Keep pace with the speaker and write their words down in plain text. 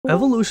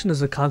Evolution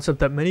is a concept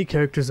that many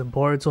characters in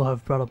Boruto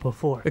have brought up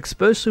before,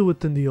 especially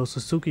within the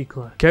Otsutsuki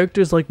clan.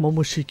 Characters like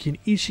Momoshiki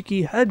and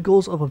Ishiki had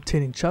goals of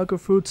obtaining chakra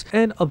fruits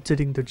and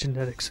updating their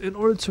genetics in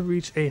order to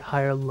reach a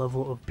higher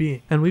level of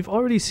being. And we've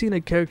already seen a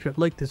character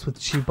like this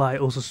with Shibai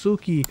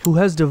Otsutsuki, who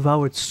has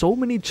devoured so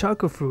many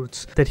chakra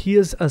fruits that he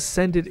has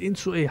ascended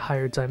into a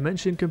higher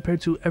dimension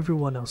compared to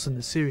everyone else in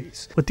the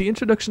series. With the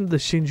introduction of the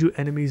Shinju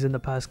enemies in the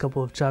past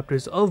couple of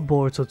chapters of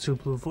Boruto 2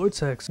 Blue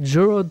Vortex,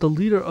 Jura, the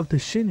leader of the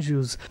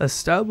Shinjus,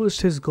 established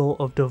his goal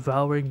of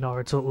devouring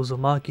Naruto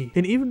Uzumaki.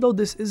 And even though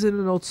this isn't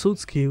an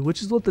Otsutsuki,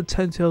 which is what the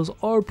Ten Tails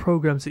are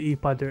programmed to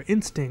eat by their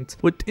instinct,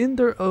 within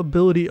their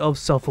ability of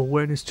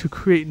self-awareness to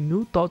create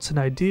new thoughts and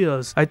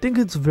ideas, I think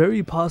it's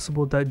very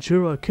possible that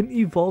Jura can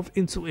evolve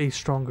into a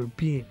stronger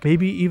being,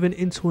 maybe even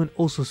into an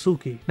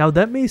Otsutsuki. Now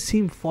that may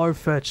seem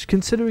far-fetched,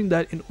 considering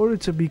that in order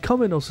to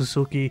become an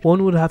Otsutsuki,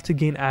 one would have to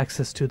gain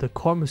access to the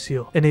karma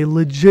seal, and a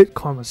legit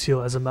karma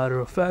seal as a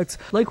matter of fact,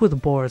 like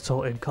with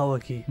Boruto and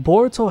Kawaki.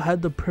 Boruto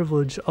had the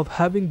privilege of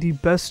having the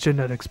best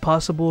genetics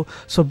possible,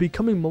 so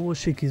becoming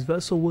Momoshiki's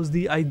vessel was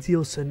the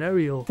ideal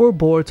scenario for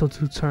Boruto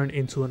to turn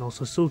into an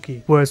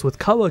Otsutsuki. Whereas with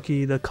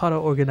Kawaki, the Kara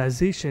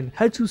organization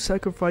had to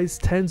sacrifice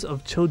tens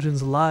of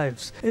children's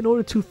lives in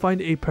order to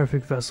find a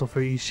perfect vessel for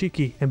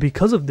Ishiki. And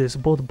because of this,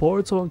 both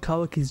Boruto and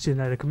Kawaki's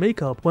genetic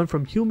makeup went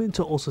from human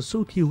to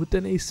Otsutsuki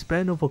within a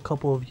span of a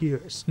couple of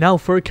years. Now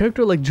for a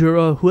character like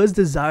Jura, who has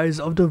desires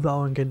of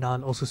devouring a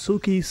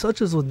non-Otsutsuki,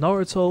 such as with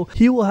Naruto,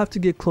 he will have to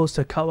get close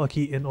to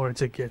Kawaki in order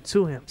to get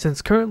to him,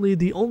 since currently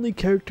the only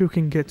character who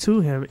can get to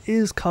him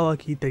is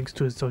Kawaki thanks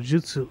to his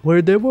dojutsu, where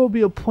there will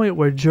be a point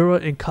where Jura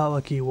and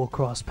Kawaki will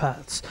cross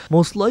paths.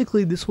 Most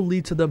likely this will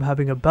lead to them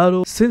having a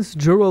battle, since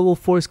Jura will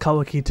force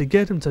Kawaki to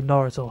get him to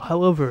Naruto.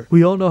 However,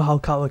 we all know how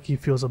Kawaki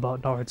feels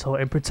about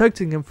Naruto, and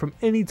protecting him from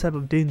any type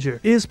of danger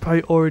is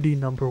priority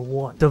number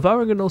one.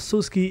 Devouring an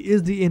Otsutsuki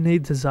is the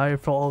innate desire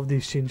for all of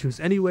these Shinjus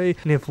anyway,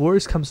 and if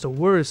worse comes to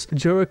worse,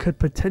 Jura could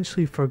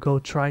potentially forgo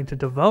trying to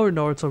devour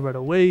Naruto right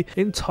away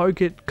and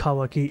target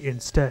Kawaki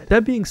instead.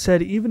 That being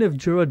said, even if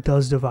Jura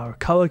does devour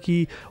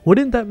Kawaki,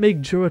 wouldn't that make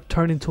Jura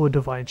turn into a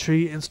divine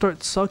tree and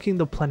start sucking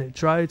the planet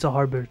dry to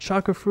harbor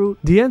chakra fruit?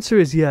 The answer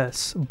is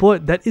yes,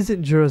 but that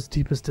isn't Jura's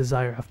deepest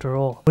desire after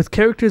all. With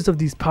characters of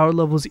these power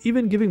levels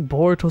even giving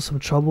Boruto some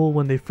trouble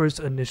when they first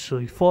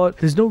initially fought,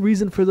 there's no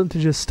reason for them to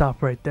just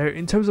stop right there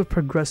in terms of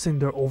progressing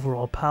their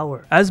overall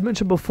power. As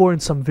mentioned before in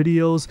some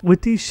videos,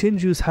 with these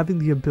Shinjus having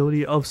the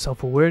ability of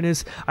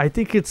self-awareness, I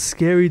think it's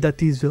scary that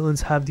these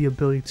villains have the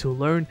ability to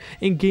learn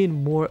and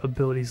gain more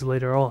abilities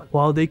later on.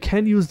 While they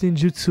can use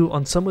ninjutsu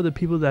on some of the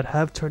people that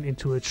have turned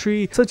into a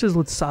tree, such as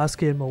with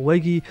Sasuke and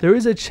Moegi, there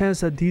is a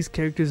chance that these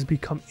characters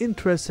become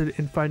interested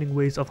in finding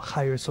ways of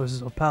higher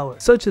sources of power,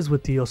 such as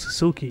with the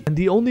Otsutsuki. And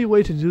the only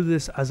way to do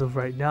this as of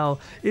right now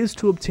is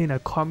to obtain a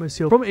karma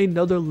seal from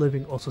another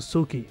living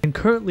Otsutsuki. And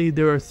currently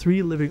there are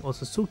 3 living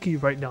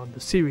Otsutsuki right now in the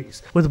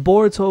series, with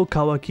Boruto,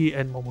 Kawaki,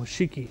 and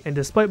Momoshiki. And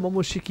despite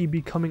Momoshiki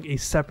becoming a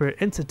separate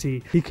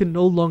entity, he can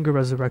no longer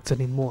resurrect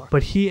anymore,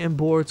 but he and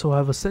Boruto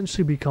have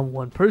essentially become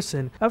one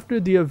person after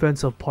the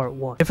events of part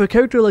 1. If a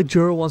character like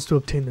Jura wants to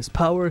obtain this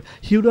power,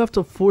 he would have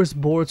to force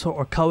Boruto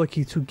or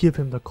Kawaki to give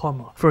him the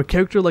karma. For a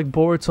character like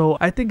Boruto,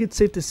 I think it's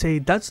safe to say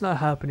that's not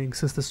happening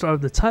since the start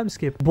of the time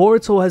skip.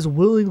 Boruto has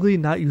willingly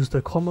not used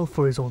the karma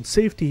for his own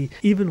safety,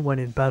 even when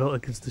in battle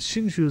against the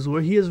Shinjus,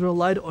 where he has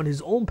relied on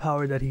his own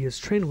power that he has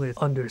trained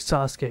with under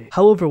Sasuke.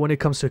 However, when it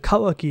comes to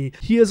Kawaki,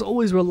 he has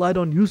always relied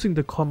on using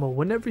the karma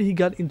whenever he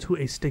got into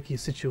a sticky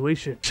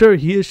situation. Sure,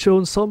 he has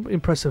shown some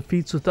impressive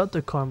feats without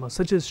the karma,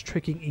 such as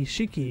tricking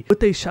Ishiki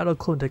with a shadow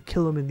clone to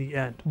kill him in the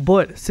end.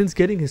 But since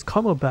getting his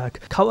karma back,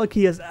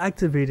 Kawaki has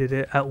activated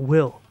it at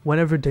will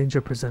whenever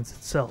danger presents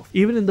itself.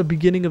 Even in the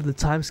beginning of the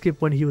time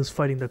skip when he was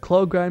fighting the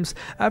Claw Grimes,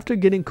 after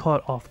getting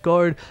caught off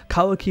guard,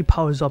 Kawaki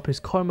powers up his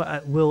karma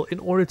at will in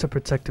order to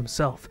protect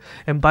himself.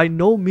 And by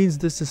no means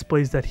this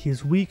displays that he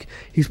is weak.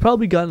 He's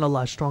probably gotten a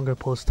lot stronger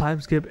post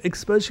time skip,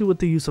 especially with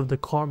the use of the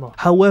karma.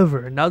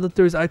 However, now that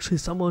there's actually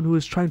someone who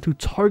is trying to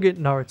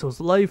target Naruto's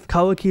life,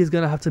 Kawaki is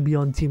gonna have to be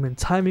on demon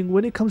timing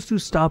when it comes to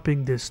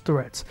stopping this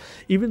threat.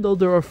 Even though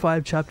there are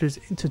 5 chapters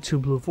into 2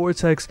 Blue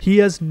Vortex, he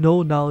has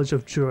no knowledge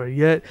of Jura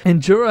yet,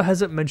 and Jura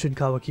hasn't mentioned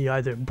Kawaki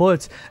either,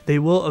 but they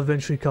will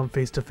eventually come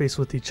face to face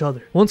with each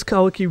other. Once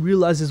Kawaki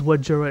realizes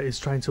what Jura is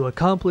trying to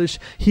accomplish,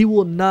 he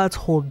will not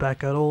hold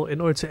back at all in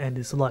order to end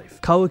his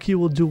life. Kawaki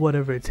will do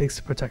whatever it takes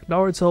to protect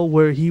Naruto,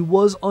 where he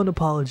was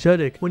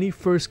unapologetic when he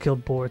first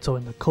killed Boruto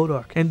in the Code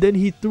Arc, and then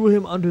he threw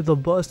him under the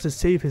bus to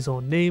save his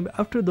own name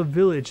after the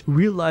village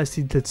realized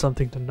he did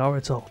something to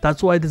Naruto.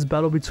 That's why this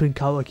battle between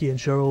Kawaki and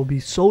Jura will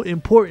be so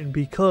important,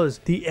 because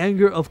the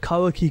anger of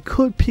Kawaki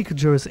could pique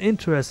Jura's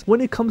interest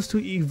when it comes to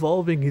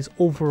evolving evolving his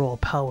overall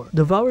power.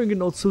 Devouring an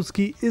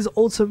Otsutsuki is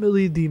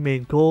ultimately the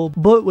main goal,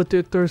 but with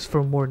their thirst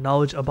for more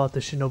knowledge about the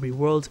shinobi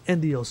world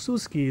and the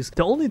Otsutsukis,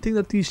 the only thing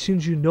that these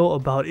Shinju know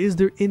about is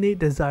their innate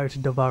desire to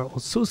devour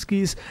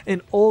Otsutsuki's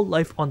and all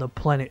life on the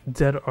planet,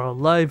 dead or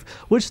alive,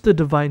 which the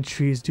divine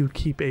trees do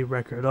keep a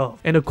record of.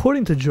 And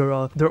according to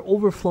Jura, their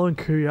overflowing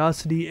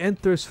curiosity and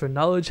thirst for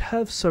knowledge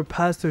have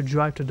surpassed their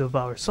drive to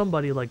devour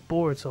somebody like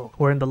Boruto,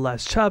 where in the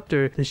last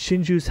chapter, the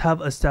Shinjus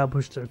have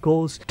established their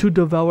goals to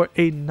devour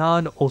a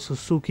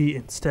non-Otsutsuki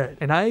instead.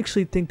 And I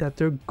actually think that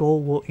their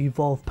goal will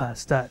evolve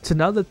past that, so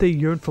now that they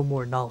yearn for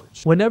more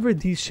knowledge. Whenever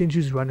these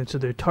Shinjus run into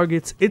their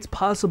targets, it's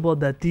possible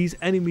that these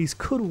enemies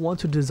could want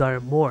to desire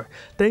more,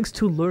 thanks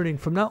to learning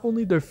from not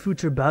only their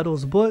future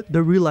battles, but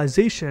the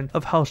realization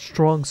of how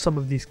strong some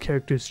of these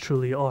characters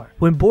truly are.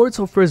 When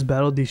Boruto first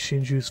battled these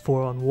Shinjus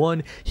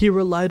 4-on-1, he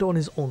relied on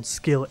his own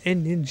skill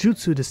and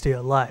ninjutsu to stay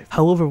alive.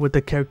 However, with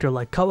a character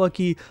like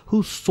Kawaki,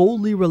 who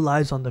solely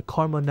relies on the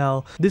karma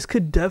now, this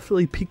could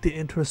definitely pique the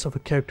interest of a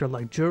character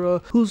like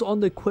Jura, who's on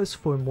the quest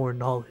for more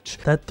knowledge.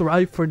 That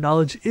thrive for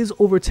knowledge is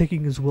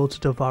overtaking his will to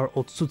devour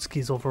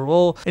Otsutsukis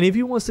overall, and if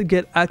he wants to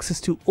get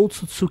access to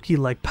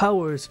Otsutsuki-like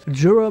powers,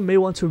 Jura may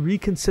want to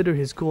reconsider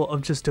his goal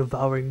of just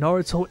devouring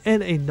Naruto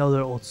and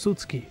another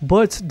Otsutsuki,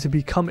 but to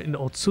become an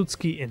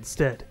Otsutsuki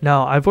instead.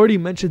 Now, I've already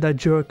mentioned that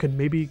Jura could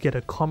maybe get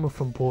a karma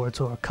from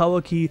Boruto or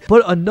Kawaki,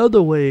 but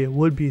another way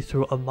would be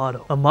through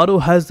Amato. Amato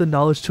has the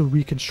knowledge to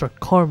reconstruct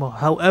karma,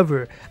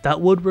 however,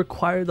 that would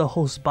require the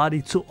host's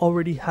body to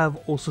already have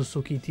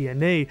Otsutsuki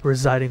DNA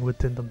residing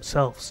within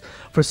themselves.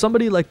 For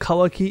somebody like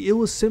Kawaki, it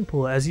was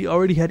simple, as he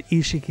already had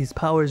Ishiki's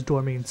powers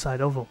dormant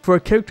inside of him. For a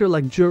character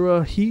like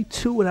Jura, he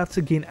too would have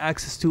to gain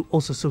access to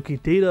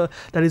Otsutsuki data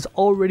that is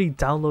already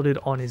downloaded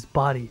on his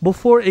body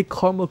before a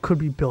karma could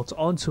be built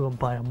onto him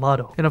by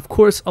Amato. And of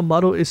course,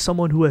 Amato is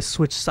someone who has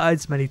switched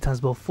sides many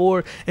times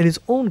before, and his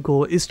own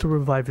goal is to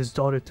revive his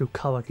daughter through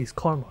Kawaki's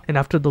karma. And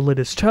after the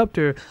latest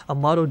chapter,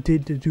 Amato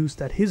did deduce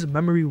that his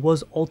memory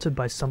was altered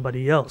by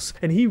somebody else,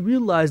 and he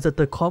realized that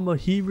the karma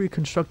he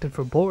reconstructed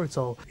for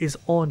Boruto is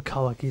on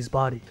Kawaki's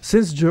body.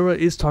 Since Jura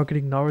is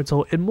targeting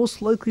Naruto and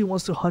most likely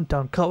wants to hunt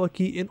down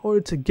Kawaki in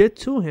order to get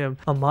to him,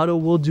 Amato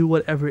will do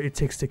whatever it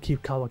takes to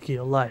keep Kawaki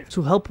alive,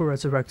 to help her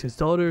resurrect his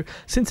daughter,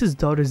 since his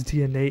daughter's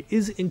DNA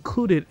is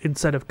included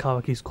inside of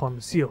Kawaki's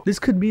karma seal. This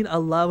could mean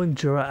allowing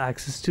Jura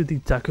access to the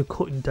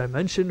Dakukoten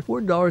dimension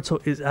where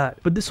Naruto is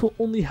at, but this will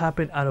only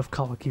happen out of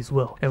Kawaki's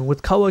will. And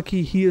with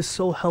Kawaki, he is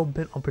so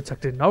hell-bent on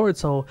protecting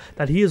Naruto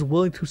that he is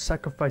willing to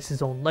sacrifice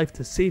his own life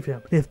to save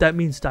him. If that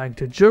means dying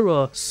to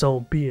Jura,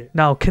 so be it.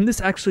 Now, can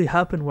this actually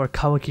happen where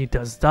Kawaki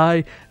does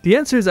die? The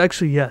answer is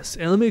actually yes,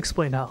 and let me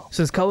explain how.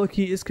 Since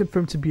Kawaki is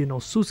confirmed to be an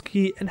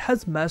Otsutsuki and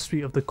has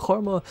mastery of the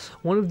karma,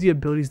 one of the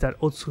abilities that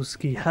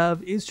Otsutsuki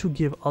have is to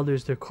give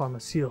others their karma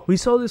seal. We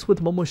saw this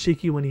with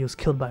Momoshiki when he was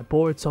killed by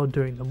Boruto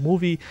during the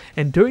movie,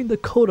 and during the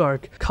Code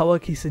arc,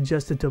 Kawaki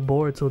suggested to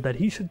Boruto that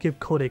he should give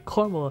Code a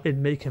karma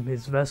and make him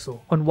his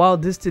vessel. And while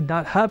this did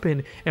not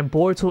happen, and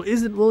Boruto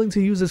isn't willing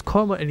to use his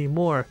karma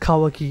anymore,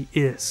 Kawaki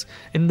is.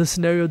 In the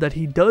scenario that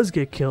he does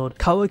get killed,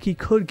 Kawaki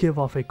could give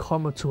off a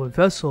karma to a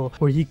vessel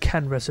where he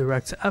can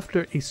resurrect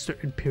after a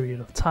certain period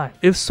of time.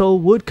 If so,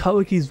 would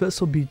Kawaki's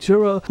vessel be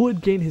Jura, who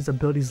would gain his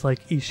abilities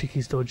like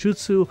Ishiki's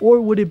dojutsu,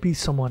 or would it be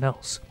someone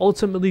else?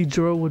 Ultimately,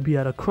 Jura would be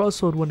at a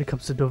crossroad when it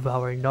comes to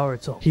devouring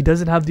Naruto. He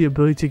doesn't have the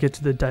ability to get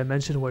to the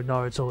dimension where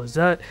Naruto is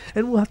at,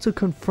 and will have to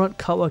confront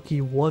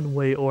Kawaki one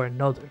way or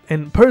another.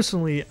 And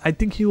personally, I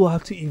think he will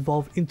have to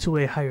evolve into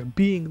a higher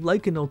being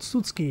like an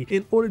Otsutsuki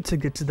in order to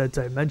get to that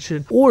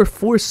dimension, or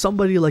force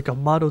somebody like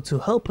Amato to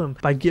help him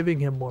by giving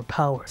him more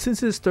power, since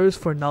his thirst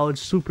for knowledge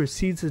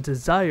supersedes his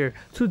desire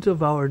to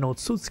devour an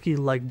Otsutsuki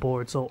like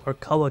Boruto or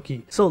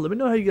Kawaki. So let me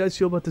know how you guys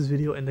feel about this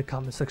video in the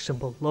comment section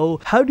below.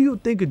 How do you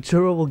think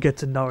Jura will get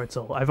to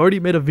Naruto? I've already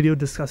made a video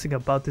discussing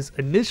about this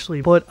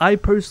initially, but I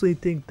personally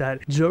think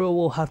that Jura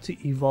will have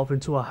to evolve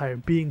into a higher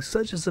being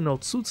such as an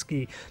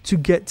Otsutsuki to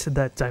get to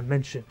that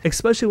dimension,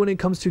 especially when it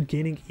comes to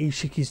gaining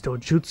Ishiki's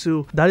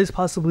dojutsu. That is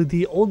possibly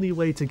the only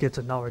way to get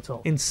to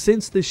Naruto. And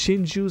since the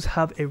Shinjus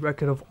have a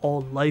record of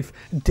all life,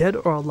 dead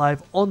or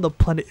alive, on the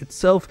planet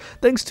itself,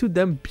 thanks to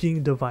them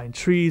being divine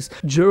trees,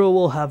 Jura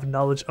will have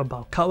knowledge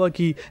about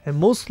Kawaki and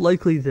most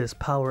likely this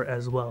power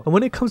as well. And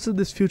when it comes to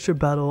this future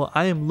battle,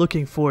 I am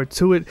looking forward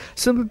to it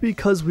simply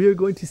because we are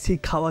going to see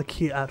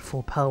Kawaki at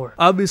full power.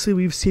 Obviously,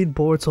 we've seen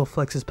Boruto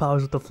flex his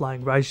powers with the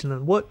flying Raijin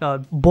and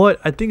whatnot, but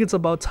I think it's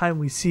about time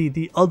we see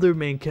the other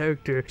main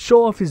character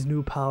show off his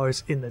new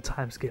powers in the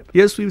time skip.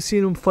 Yes, we've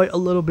seen him fight a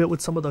little bit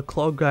with some of the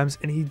clawgrams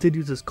and he did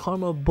use his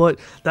karma, but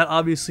that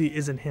obviously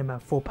isn't him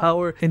at full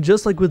power. And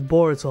just like with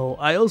Boruto,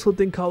 I also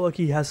think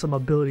Kawaki has some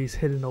abilities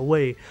hidden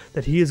away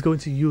that he is going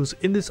to use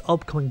in this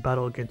upcoming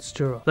battle against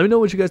Jura. Let me know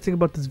what you guys think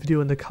about this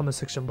video in the comment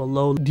section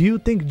below. Do you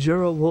think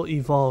Jura will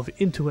evolve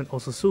into an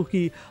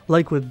Otsutsuki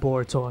like with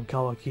Boruto and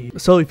Kawaki?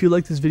 So if you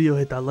like this video,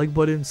 hit that like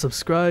button,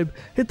 subscribe,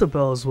 hit the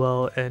bell as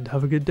well, and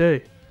have a good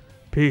day.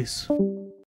 Peace.